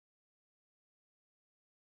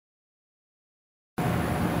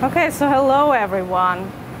Okay, so hello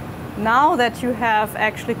everyone. Now that you have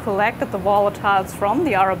actually collected the volatiles from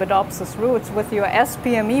the Arabidopsis roots with your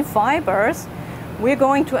SPME fibers, we're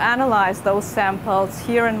going to analyze those samples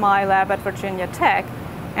here in my lab at Virginia Tech,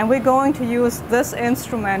 and we're going to use this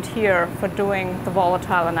instrument here for doing the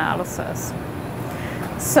volatile analysis.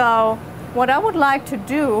 So what I would like to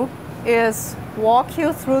do is walk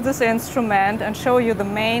you through this instrument and show you the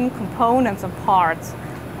main components and parts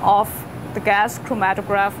of the gas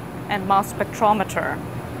chromatograph and mass spectrometer.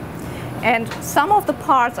 And some of the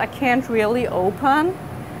parts I can't really open,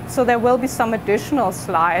 so there will be some additional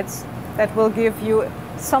slides that will give you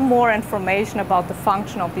some more information about the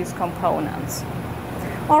function of these components.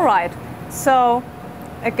 All right, so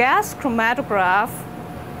a gas chromatograph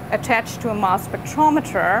attached to a mass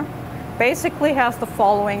spectrometer basically has the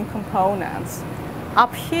following components.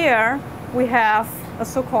 Up here we have a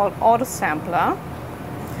so-called autosampler.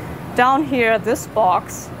 Down here, this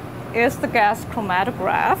box is the gas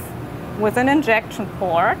chromatograph with an injection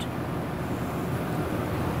port.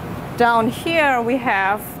 Down here we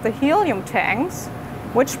have the helium tanks,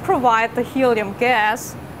 which provide the helium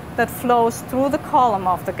gas that flows through the column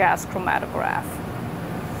of the gas chromatograph.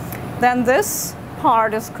 Then this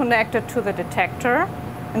part is connected to the detector.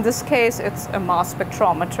 In this case, it's a mass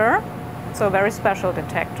spectrometer, so a very special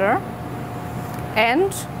detector.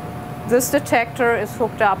 And this detector is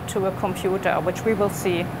hooked up to a computer, which we will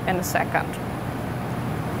see in a second.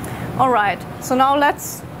 All right, so now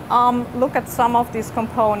let's look at some of these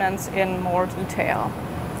components in more detail.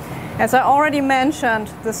 As I already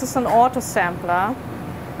mentioned, this is an autosampler,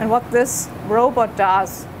 and what this robot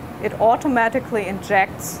does, it automatically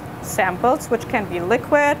injects samples, which can be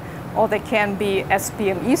liquid, or they can be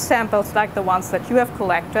SPME samples like the ones that you have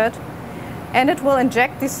collected, and it will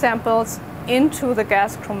inject these samples into the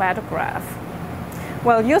gas chromatograph.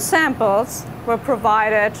 Well, your samples were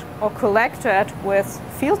provided or collected with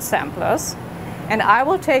field samplers, and I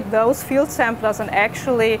will take those field samplers and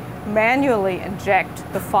actually manually inject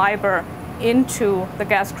the fiber into the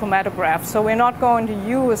gas chromatograph. So we're not going to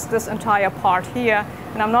use this entire part here,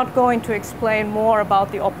 and I'm not going to explain more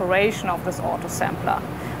about the operation of this autosampler.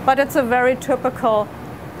 But it's a very typical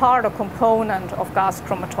part or component of gas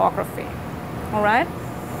chromatography. All right?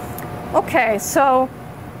 Okay, so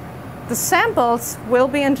the samples will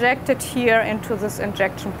be injected here into this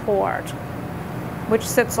injection port, which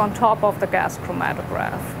sits on top of the gas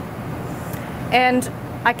chromatograph. And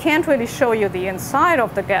I can't really show you the inside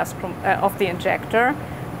of the injector,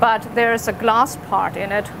 but there's a glass part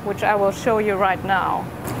in it, which I will show you right now.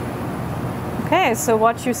 Okay, so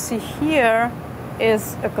what you see here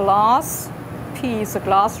is a glass piece, a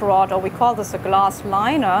glass rod, or we call this a glass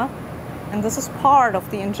liner, and this is part of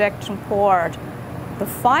the injection port. The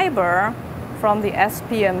fiber from the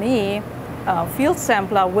SPME field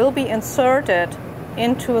sampler will be inserted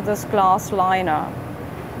into this glass liner,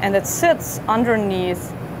 and it sits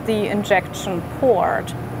underneath the injection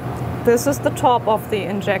port. This is the top of the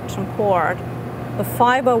injection port. The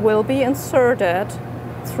fiber will be inserted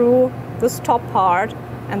through this top part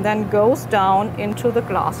and then goes down into the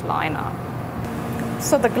glass liner.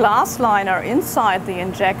 So the glass liner inside the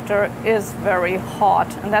injector is very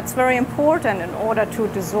hot, and that's very important in order to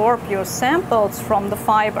desorb your samples from the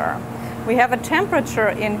fiber. We have a temperature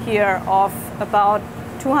in here of about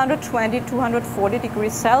 220, 240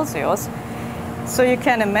 degrees Celsius. So you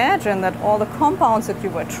can imagine that all the compounds that you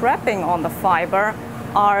were trapping on the fiber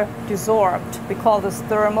are desorbed. We call this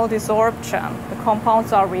thermal desorption. The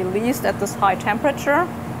compounds are released at this high temperature.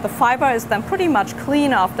 The fiber is then pretty much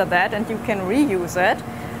clean after that, and you can reuse it.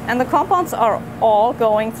 And the compounds are all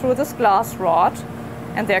going through this glass rod,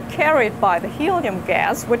 and they're carried by the helium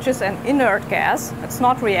gas, which is an inert gas. It's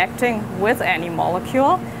not reacting with any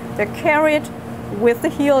molecule. They're carried with the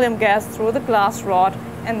helium gas through the glass rod,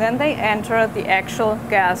 and then they enter the actual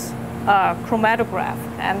gas chromatograph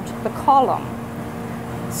and the column.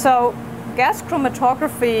 So gas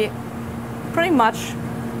chromatography pretty much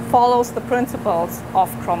follows the principles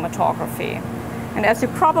of chromatography. And as you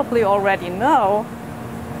probably already know,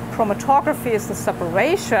 chromatography is the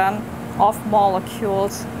separation of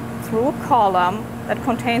molecules through a column that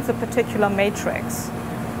contains a particular matrix.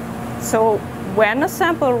 So when a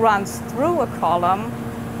sample runs through a column,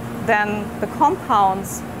 then the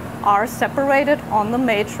compounds are separated on the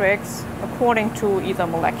matrix according to either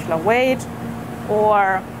molecular weight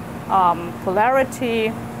or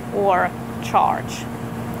polarity or charge.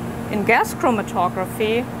 In gas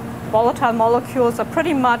chromatography, volatile molecules are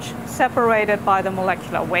pretty much separated by the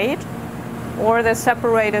molecular weight, or they're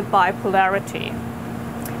separated by polarity.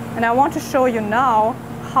 And I want to show you now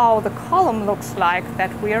how the column looks like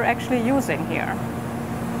that we are actually using here.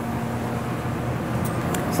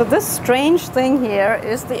 So this strange thing here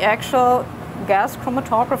is the actual gas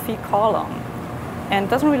chromatography column. And it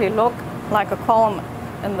doesn't really look like a column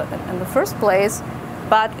in the first place,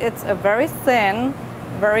 but it's a very thin,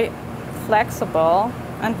 very flexible,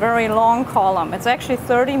 and very long column. It's actually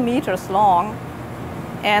 30 meters long,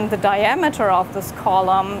 and the diameter of this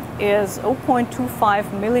column is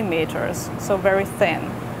 0.25 millimeters, so very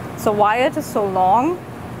thin. So why it is so long?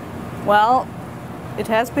 Well, it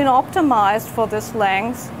has been optimized for this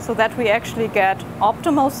length so that we actually get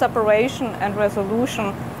optimal separation and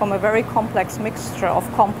resolution from a very complex mixture of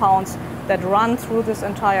compounds that run through this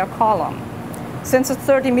entire column. Since it's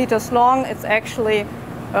 30 meters long, it's actually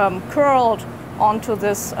curled onto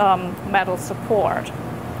this metal support.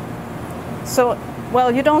 So, well,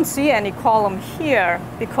 you don't see any column here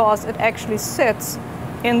because it actually sits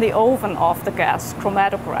in the oven of the gas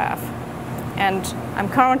chromatograph. And I'm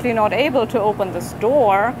currently not able to open this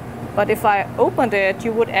door, but if I opened it,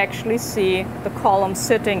 you would actually see the column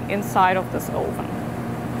sitting inside of this oven.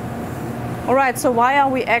 All right, so why are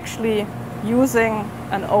we actually using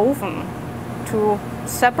an oven to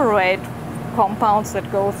separate compounds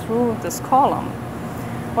that go through this column?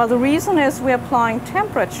 Well, the reason is we're applying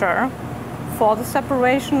temperature for the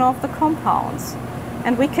separation of the compounds.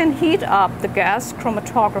 And we can heat up the gas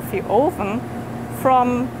chromatography oven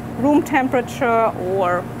from room temperature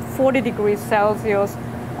or 40 degrees Celsius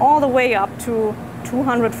all the way up to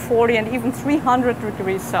 240 and even 300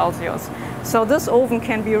 degrees Celsius. So this oven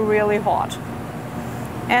can be really hot.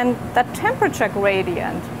 And that temperature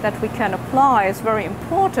gradient that we can apply is very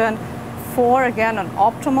important for, again, an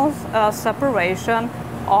optimal separation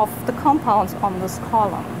of the compounds on this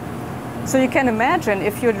column. So you can imagine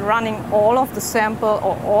if you're running all of the sample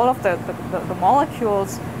or all of the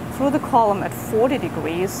molecules through the column at 40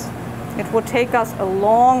 degrees, it would take us a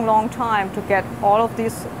long, long time to get all of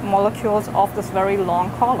these molecules off this very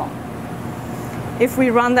long column. If we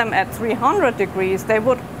run them at 300 degrees, they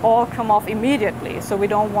would all come off immediately, so we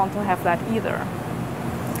don't want to have that either.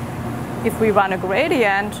 If we run a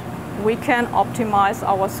gradient, we can optimize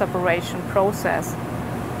our separation process,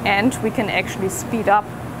 and we can actually speed up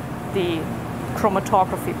the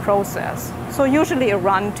chromatography process. So usually a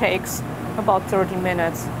run takes about 30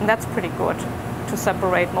 minutes, and that's pretty good to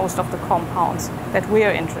separate most of the compounds that we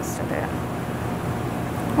are interested in.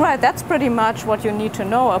 Right, that's pretty much what you need to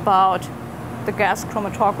know about the gas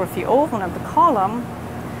chromatography oven and the column.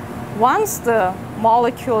 Once the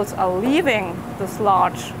molecules are leaving this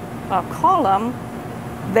large column,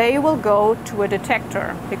 they will go to a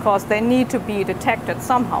detector because they need to be detected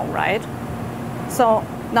somehow, right? So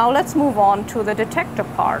now let's move on to the detector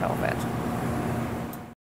part of it.